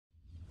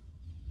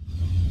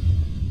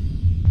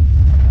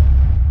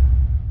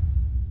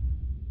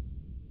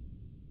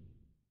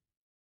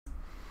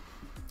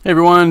Hey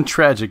everyone,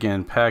 Tragic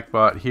and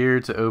Packbot here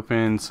to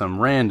open some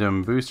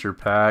random booster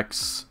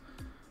packs.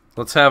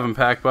 Let's have them,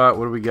 Packbot.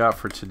 What do we got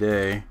for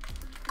today?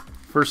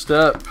 First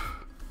up,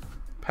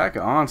 pack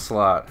of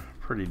Onslaught.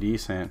 Pretty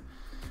decent.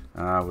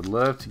 I would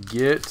love to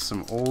get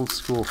some old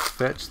school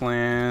fetch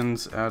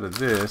lands out of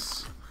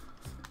this.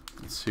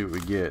 Let's see what we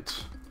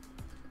get.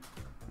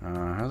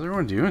 How's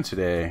everyone doing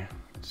today?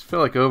 Just feel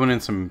like opening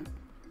some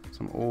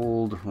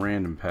old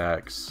random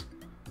packs.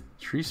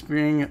 Tree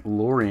Spring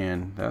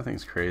Lorien, that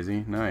thing's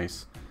crazy.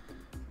 Nice.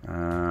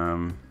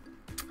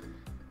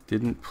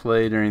 Didn't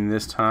play during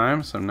this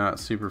time, so I'm not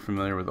super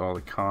familiar with all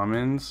the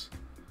commons.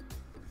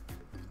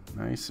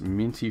 Nice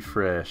minty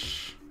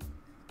fresh.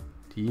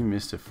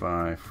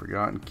 Demystify,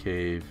 Forgotten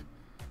Cave,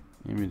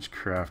 Image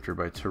Crafter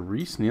by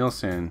Therese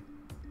Nielsen.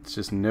 It's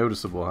just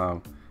noticeable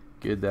how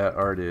good that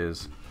art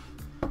is.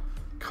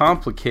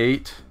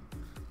 Complicate,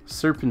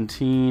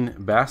 Serpentine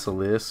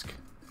Basilisk,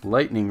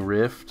 Lightning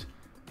Rift,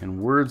 and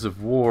Words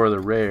of War, the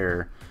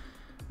rare.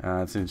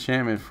 It's an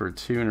enchantment for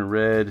 2 and a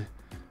red.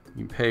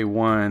 You pay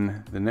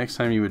 1. The next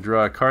time you would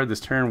draw a card this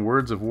turn,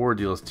 Words of War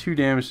deals 2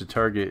 damage to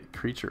target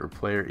creature or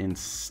player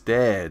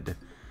instead.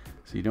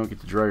 So you don't get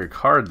to draw your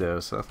card though,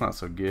 so that's not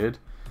so good.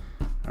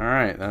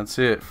 Alright, that's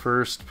it.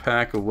 First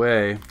pack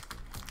away.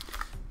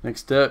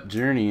 Next up,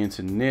 Journey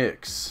into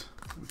Nyx,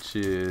 which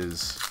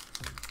is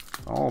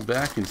all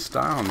back in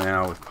style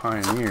now with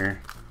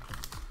Pioneer.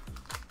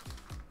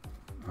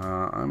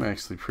 I'm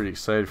actually pretty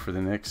excited for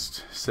the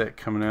next set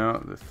coming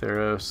out, the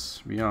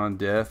Theros Beyond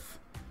Death.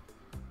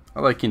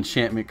 I like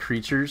enchantment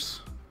creatures.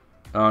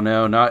 Oh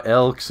no, not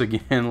elks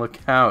again, look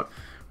out.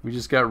 We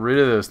just got rid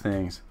of those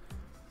things.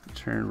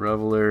 Return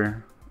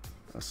Reveler,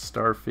 a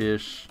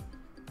Starfish,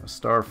 a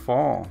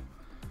Starfall.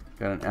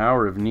 Got an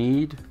Hour of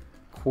Need,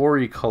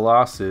 Quarry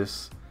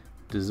Colossus,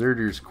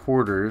 Deserter's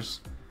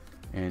Quarters,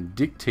 and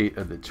Dictate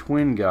of the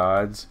Twin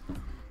Gods.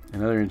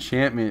 Another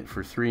enchantment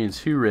for 3 and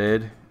 2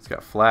 red. It's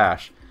got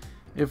Flash.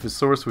 If a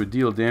source would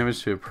deal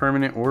damage to a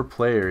permanent or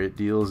player, it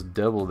deals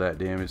double that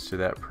damage to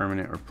that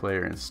permanent or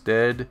player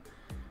instead.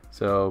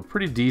 So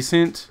pretty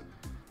decent.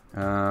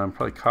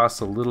 Probably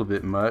costs a little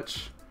bit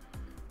much.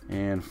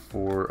 And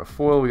for a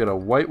foil, we got a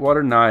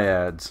Whitewater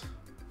Naiads.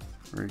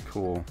 Very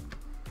cool.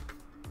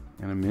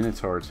 And a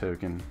Minotaur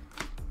token.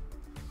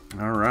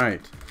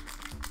 Alright.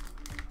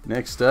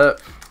 Next up,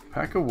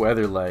 pack of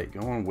Weatherlight,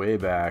 going way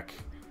back.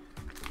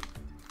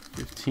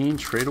 15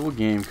 tradable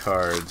game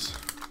cards.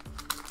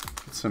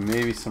 Get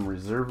maybe some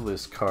reserve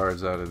list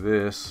cards out of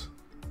this.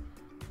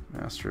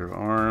 Master of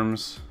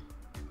Arms.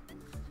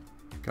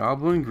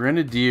 Goblin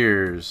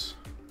Grenadiers.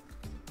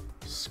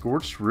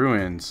 Scorched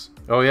Ruins.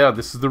 Oh yeah,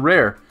 this is the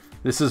rare.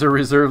 This is a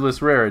reserve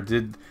list rare. I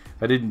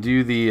didn't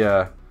do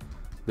the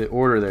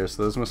order there,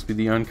 so those must be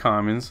the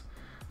uncommons.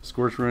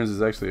 Scorched Ruins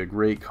is actually a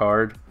great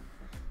card.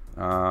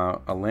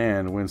 A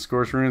land. When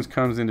Scorched Ruins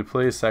comes into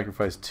play,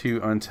 sacrifice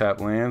 2 untapped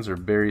lands or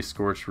bury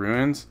Scorched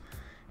Ruins.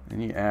 Then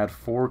you add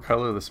 4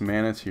 colorless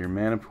mana to your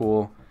mana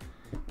pool.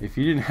 If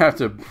you didn't have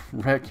to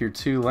wreck your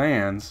 2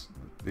 lands,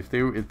 if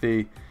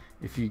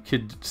you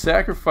could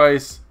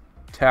sacrifice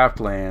tapped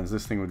lands,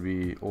 this thing would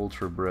be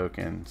ultra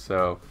broken.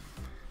 So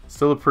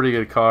still a pretty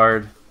good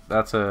card.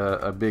 That's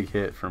a big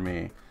hit for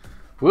me.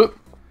 Whoop.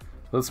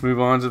 Let's move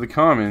on to the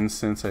commons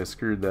since I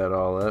screwed that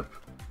all up.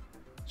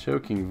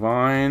 Choking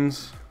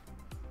Vines,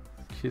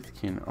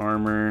 Kithkin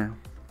Armor,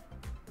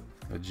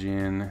 a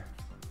Djinn,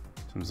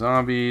 some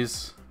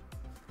Zombies,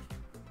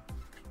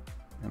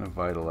 and a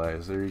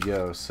Vitalize. There you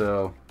go.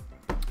 So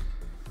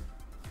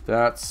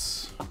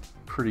that's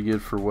pretty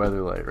good for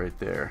Weatherlight right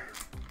there.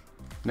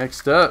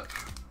 Next up,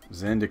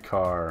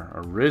 Zendikar,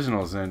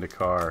 original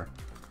Zendikar.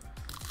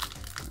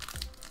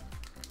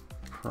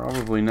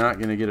 Probably not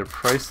going to get a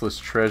priceless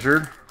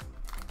treasure.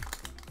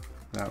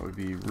 That would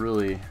be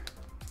really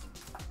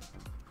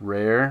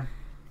rare.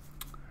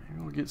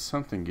 Maybe we'll get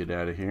something good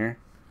out of here.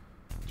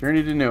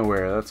 Journey to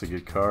Nowhere, that's a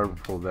good card. We'll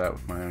pull that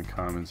with my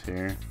uncommons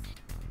here.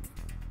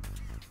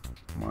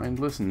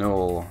 Mindless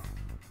Knoll,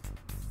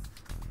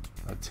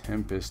 a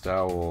Tempest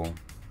Owl,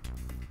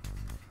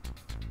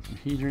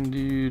 Hedron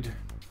Dude,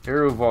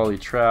 Arrow Volley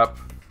Trap,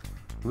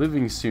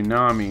 Living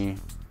Tsunami,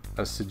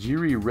 a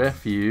Sajiri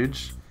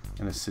Refuge,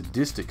 and a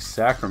Sadistic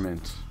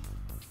Sacrament.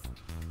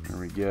 There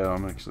we go.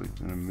 I'm actually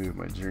going to move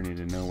my Journey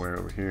to Nowhere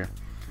over here.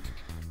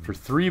 For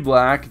 3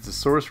 black, it's a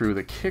sorcery with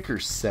a kicker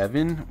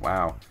 7.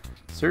 Wow.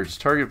 Search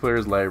target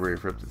player's library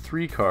for up to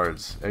 3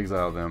 cards.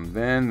 Exile them.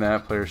 Then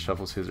that player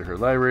shuffles his or her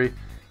library.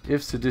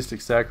 If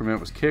Sadistic Sacrament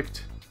was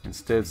kicked,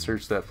 instead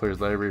search that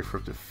player's library for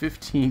up to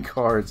 15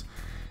 cards.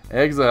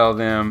 Exile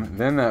them.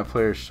 Then that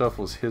player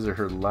shuffles his or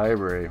her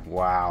library.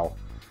 Wow.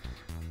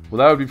 Well,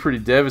 that would be pretty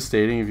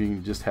devastating if you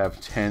can just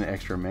have 10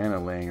 extra mana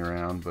laying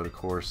around. But of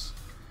course,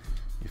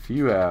 if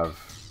you have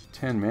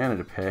 10 mana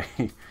to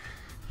pay,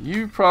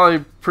 you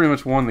probably pretty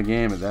much won the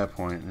game at that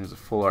point. There's a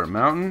Full Art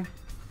Mountain.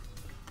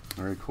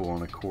 Very cool.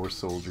 And a Core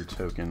Soldier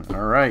token.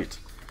 Alright.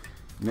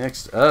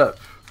 Next up,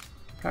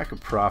 pack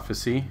of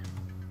Prophecy.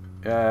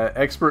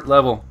 Expert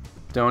level.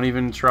 Don't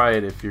even try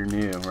it if you're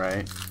new,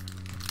 right?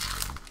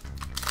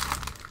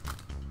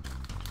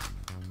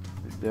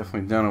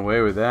 Definitely done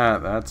away with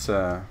that. That's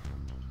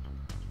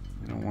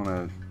you don't want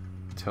to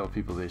tell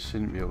people they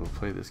shouldn't be able to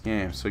play this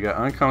game. So we got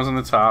uncommons on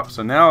the top.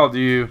 So now I'll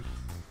do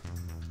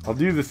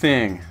the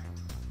thing.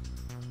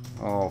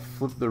 I'll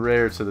flip the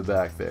rare to the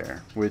back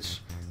there,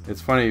 which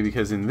it's funny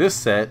because in this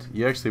set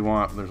you actually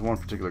want, there's one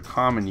particular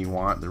common you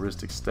want, the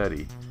Rhystic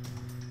Study.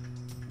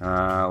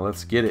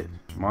 Let's get it.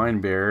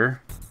 Mindbearer,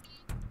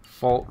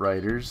 Fault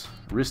Riders,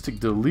 Rhystic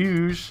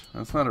Deluge.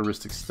 That's not a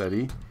Rhystic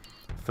Study.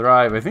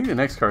 Thrive. I think the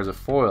next card is a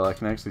foil. I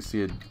can actually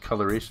see a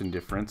coloration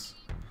difference.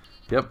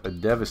 Yep, a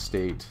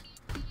Devastate.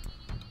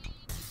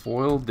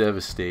 Foil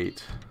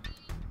Devastate.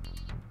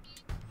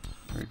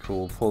 Very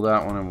cool. Pull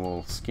that one and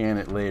we'll scan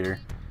it later.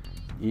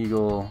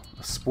 Eagle.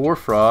 A Spore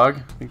Frog.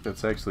 I think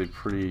that's actually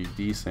pretty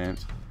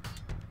decent.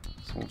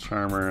 Soul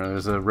Charmer.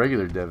 There's a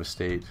regular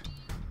Devastate.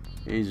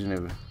 Agent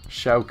of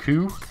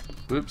Shaoku.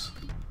 Whoops.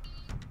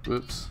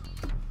 Whoops.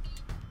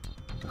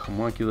 The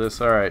Homunculus.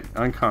 Alright.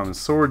 Uncommon.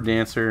 Sword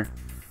Dancer.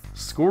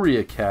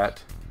 Scoria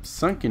Cat,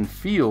 Sunken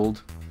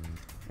Field,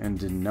 and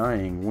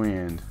Denying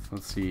Wind.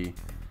 Let's see.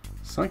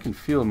 Sunken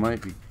Field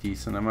might be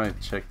decent. I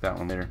might check that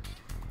one later.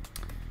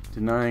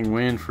 Denying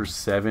Wind for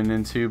 7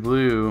 and 2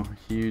 blue.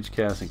 Huge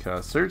casting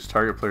cost. Search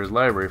target player's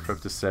library for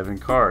up to 7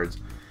 cards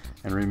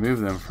and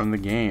remove them from the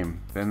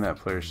game. Then that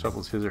player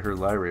shuffles his or her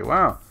library.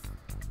 Wow.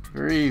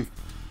 Very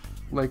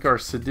like our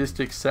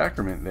sadistic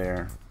sacrament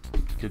there.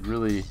 Could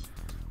really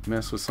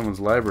mess with someone's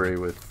library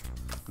with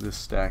this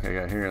stack I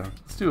got here.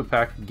 Let's do a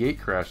pack of Gate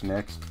Crash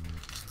next.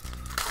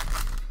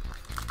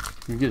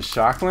 You get a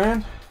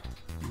Shockland.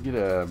 You get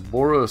a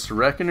Boros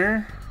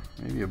Reckoner.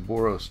 Maybe a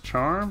Boros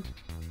Charm.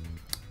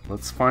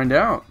 Let's find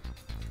out.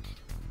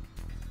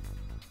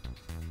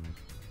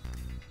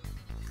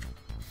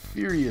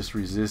 Furious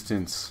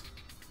Resistance.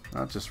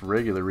 Not just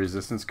regular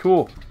resistance.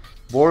 Cool.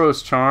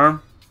 Boros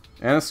Charm.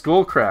 And a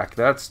Skullcrack.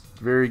 That's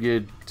very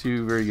good.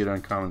 2 very good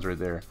uncommons right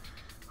there.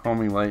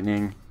 Homing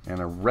Lightning. And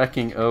a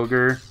Wrecking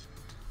Ogre.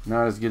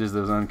 Not as good as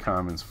those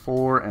uncommons.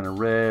 4 and a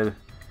red.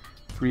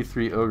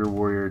 3/3 Ogre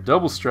Warrior.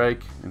 Double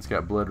Strike. It's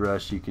got Blood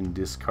Rush. You can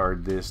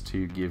discard this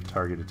to give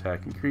target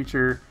attacking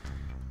creature.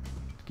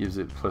 Gives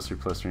it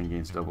 +3/+3 and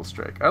gains Double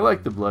Strike. I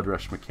like the Blood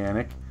Rush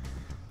mechanic.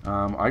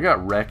 I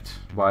got wrecked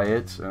by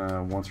it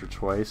once or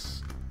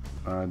twice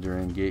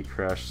during Gate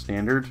Crash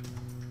Standard.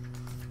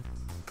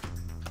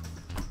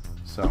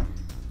 So,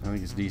 I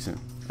think it's decent.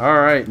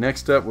 Alright,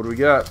 next up, what do we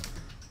got?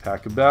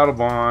 Pack of Battle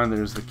Bond.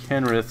 There's the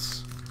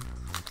Kenriths.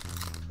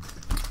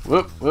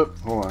 Whoop,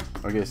 hold on.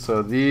 Okay,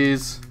 so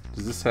these,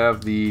 does this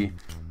have the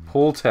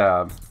pull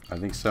tab? I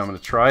think so. I'm going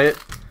to try it.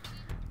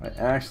 I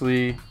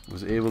actually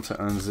was able to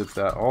unzip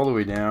that all the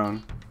way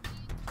down,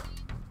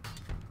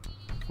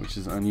 which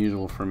is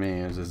unusual for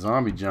me. There's a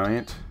Zombie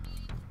Giant,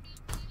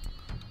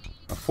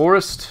 a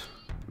Forest,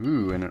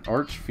 ooh, and an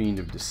Archfiend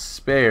of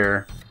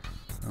Despair.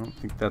 I don't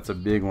think that's a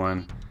big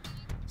one.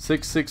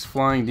 6/6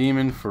 Flying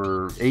Demon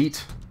for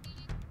 8.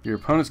 Your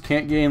opponents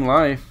can't gain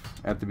life.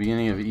 At the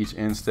beginning of each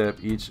end step,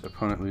 each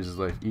opponent loses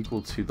life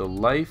equal to the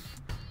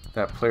life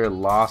that player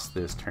lost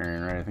this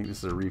turn, right? I think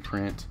this is a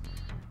reprint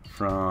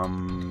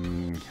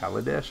from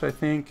Kaladesh, I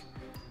think.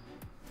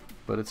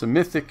 But it's a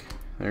mythic.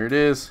 There it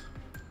is.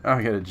 Oh,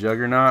 I got a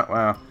Juggernaut.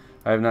 Wow.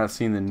 I have not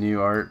seen the new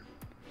art.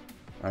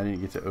 I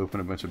didn't get to open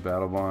a bunch of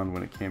Battle Bond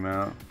when it came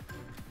out.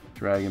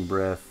 Dragon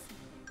Breath.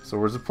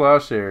 Swords of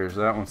Plowshares.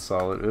 That one's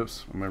solid.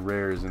 Oops. My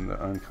rare is in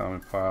the uncommon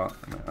pile.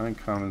 My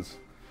uncommons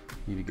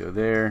need to go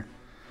there.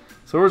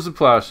 Swords of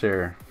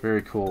Plowshare.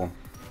 Very cool.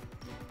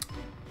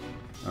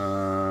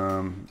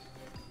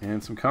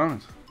 And some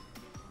commons.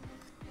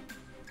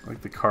 I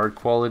like the card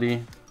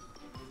quality.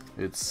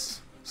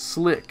 It's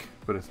slick,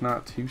 but it's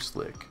not too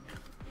slick.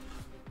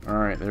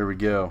 Alright, there we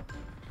go.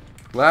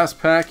 Last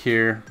pack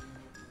here.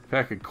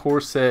 Pack of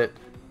Core Set.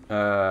 It's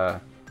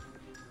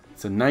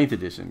a 9th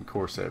edition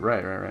Core Set.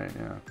 Right,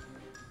 yeah.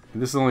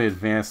 And this is only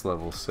advanced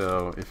level,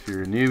 so if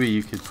you're a newbie,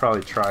 you could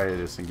probably try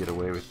this and get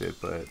away with it,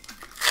 but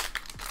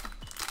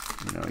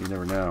you know, you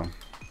never know.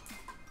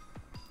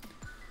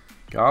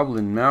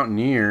 Goblin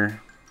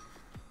Mountaineer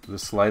with a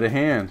Sleight of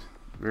Hand.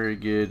 Very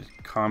good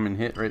common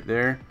hit right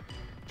there.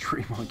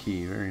 Tree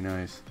Monkey, very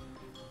nice.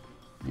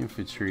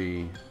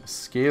 Infantry,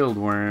 Scaled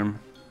Worm,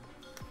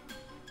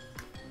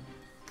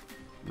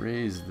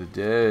 Raise the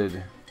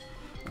Dead.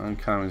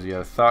 Uncommons, you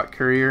got a Thought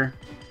Courier,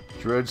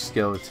 Drudge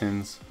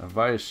Skeletons, a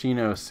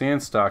Viashino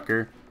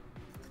Sandstalker.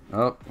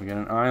 Oh, we got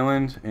an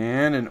Island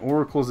and an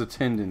Oracle's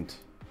Attendant.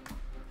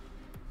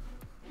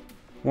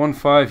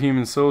 1/5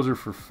 Human Soldier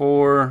for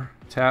 4,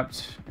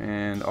 tapped,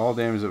 and all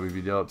damage that would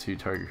be dealt to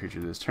target creature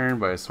this turn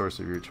by a source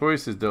of your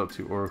choice is dealt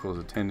to Oracle's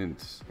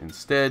Attendant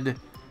instead.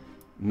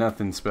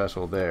 Nothing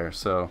special there.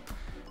 So,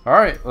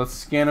 alright, let's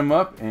scan them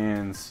up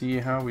and see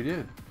how we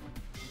did.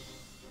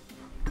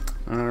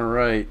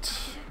 Alright,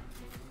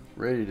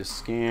 ready to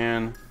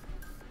scan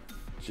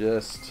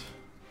just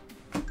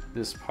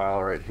this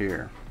pile right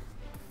here.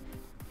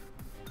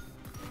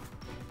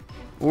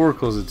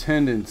 Oracle's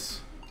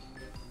Attendants.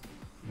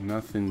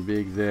 Nothing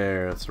big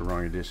there. That's the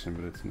wrong edition,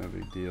 but it's no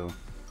big deal.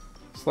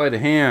 Sleight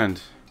of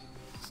Hand.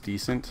 It's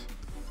decent.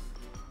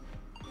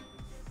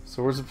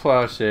 Swords of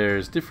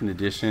Plowshares, different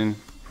edition.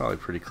 Probably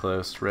pretty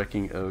close.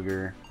 Wrecking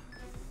Ogre.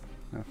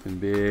 Nothing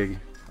big.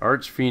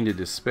 Archfiend of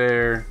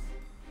Despair.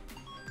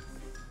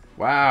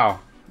 Wow.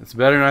 That's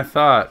better than I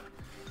thought.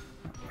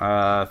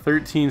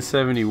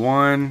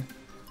 1371.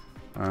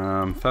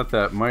 Thought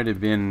that might have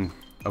been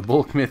a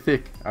bulk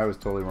mythic. I was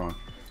totally wrong.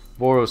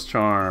 Boros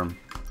Charm.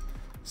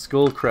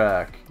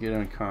 Skullcrack. Get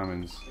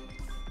uncommons.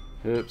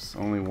 Oops,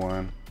 only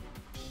one.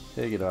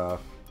 Take it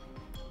off.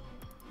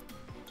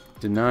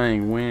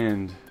 Denying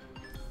Wind.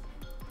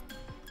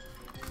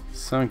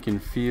 Sunken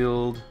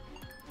Field.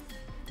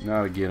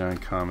 Not a get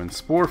uncommon.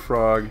 Spore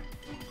Frog.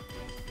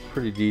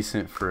 Pretty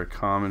decent for a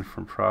common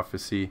from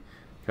Prophecy.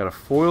 Got a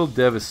foil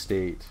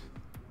Devastate.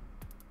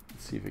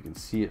 Let's see if I can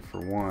see it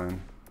for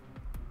one.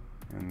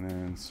 And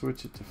then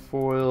switch it to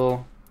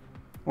foil.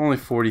 Only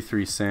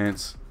 43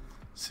 cents.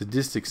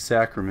 Sadistic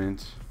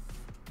Sacrament.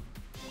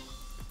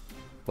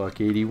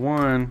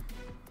 $1.81.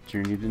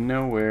 Journey to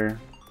Nowhere.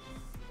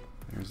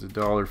 There's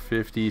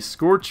 $1.50.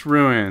 Scorched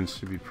Ruins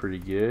should be pretty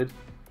good.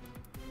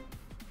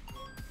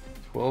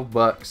 12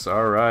 bucks.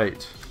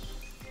 Alright.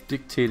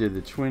 Dictate of the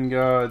Twin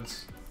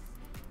Gods.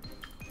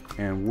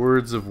 And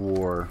Words of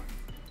War.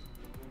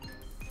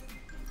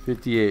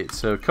 58.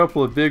 So a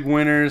couple of big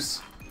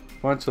winners.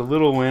 Bunch of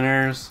little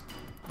winners.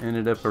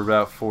 Ended up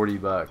about 40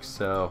 bucks.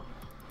 So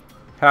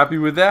happy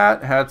with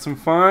that. Had some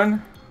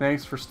fun.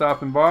 Thanks for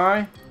stopping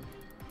by.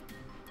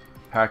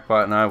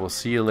 Packbot and I will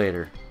see you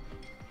later.